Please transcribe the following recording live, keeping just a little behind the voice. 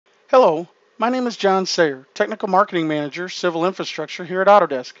Hello, my name is John Sayer, Technical Marketing Manager, Civil Infrastructure here at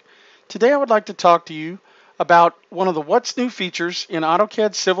Autodesk. Today I would like to talk to you about one of the What's New features in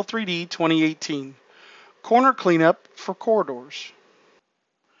AutoCAD Civil 3D 2018, Corner Cleanup for Corridors.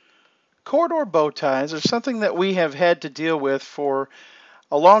 Corridor bow ties are something that we have had to deal with for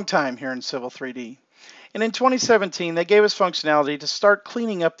a long time here in Civil 3D. And in 2017, they gave us functionality to start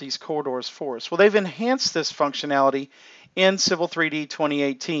cleaning up these corridors for us. Well, they've enhanced this functionality in Civil 3D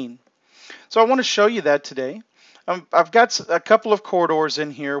 2018. So I want to show you that today. I've got a couple of corridors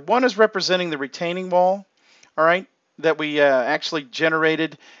in here. One is representing the retaining wall, all right, that we actually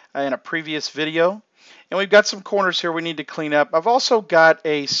generated in a previous video. And we've got some corners here we need to clean up. I've also got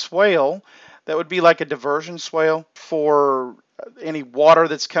a swale that would be like a diversion swale for any water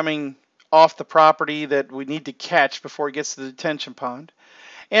that's coming off the property that we need to catch before it gets to the detention pond.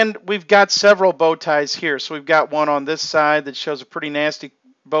 And we've got several bow ties here. So we've got one on this side that shows a pretty nasty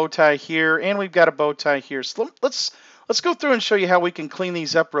bow tie here, and we've got a bow tie here. So let's go through and show you how we can clean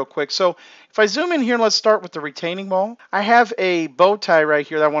these up real quick. So if I zoom in here, let's start with the retaining wall. I have a bow tie right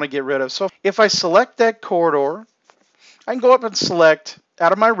here that I want to get rid of. So if I select that corridor, I can go up and select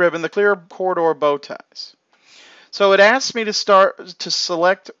out of my ribbon the clear corridor bow ties. So it asks me to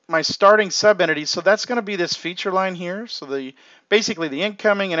select my starting subentity. So that's going to be this feature line here. So basically the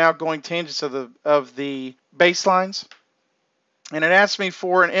incoming and outgoing tangents of the baselines. And it asks me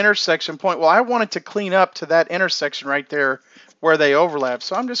for an intersection point. Well, I wanted to clean up to that intersection right there where they overlap.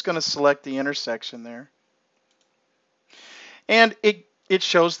 So I'm just going to select the intersection there. And it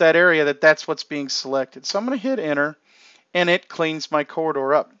shows that area that's what's being selected. So I'm going to hit enter, and it cleans my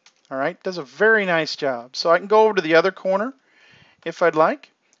corridor up. All right, does a very nice job. So I can go over to the other corner if I'd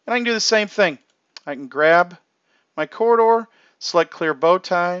like, and I can do the same thing. I can grab my corridor, select clear bow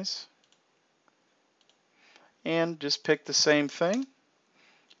ties, and just pick the same thing,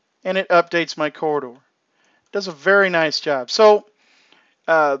 and it updates my corridor. It does a very nice job. So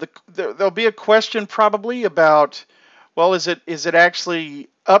there'll be a question probably about, well, is it actually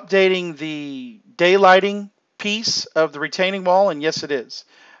updating the daylighting piece of the retaining wall? And yes, it is.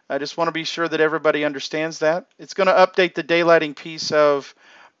 I just want to be sure that everybody understands that. It's going to update the daylighting piece of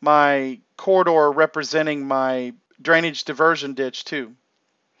my corridor representing my drainage diversion ditch too.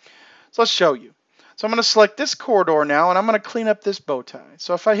 So let's show you. So I'm going to select this corridor now, and I'm going to clean up this bow tie.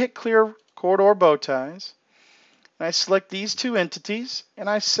 So if I hit clear corridor bow ties, and I select these two entities, and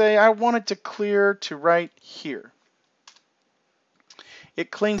I say I want it to clear to right here.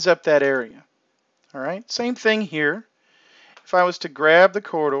 It cleans up that area. All right, same thing here. If I was to grab the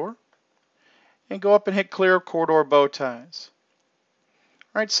corridor and go up and hit clear corridor bow ties.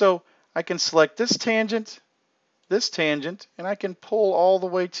 All right, so I can select this tangent, and I can pull all the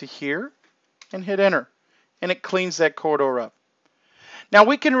way to here and hit enter, and it cleans that corridor up. Now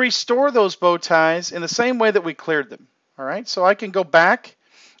we can restore those bow ties in the same way that we cleared them. All right, so I can go back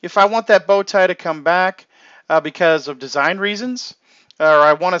if I want that bow tie to come back because of design reasons, or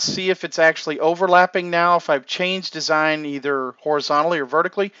I want to see if it's actually overlapping now. If I've changed design either horizontally or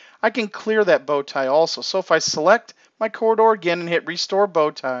vertically, I can clear that bow tie also. So if I select my corridor again and hit restore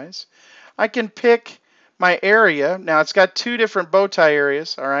bow ties, I can pick my area. Now it's got two different bow tie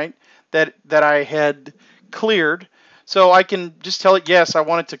areas, all right, that I had cleared. So I can just tell it, yes, I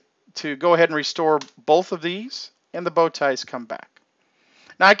want it to go ahead and restore both of these, and the bow ties come back.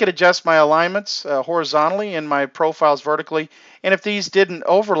 Now I could adjust my alignments horizontally and my profiles vertically, and if these didn't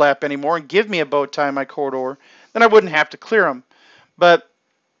overlap anymore and give me a bow tie in my corridor, then I wouldn't have to clear them. But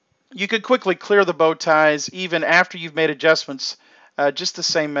you could quickly clear the bow ties even after you've made adjustments, just the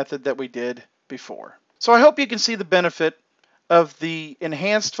same method that we did before. So I hope you can see the benefit of the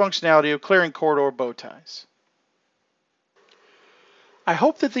enhanced functionality of clearing corridor bow ties. I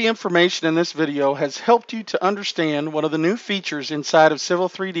hope that the information in this video has helped you to understand one of the new features inside of Civil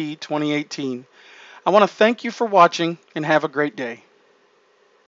 3D 2018. I want to thank you for watching and have a great day.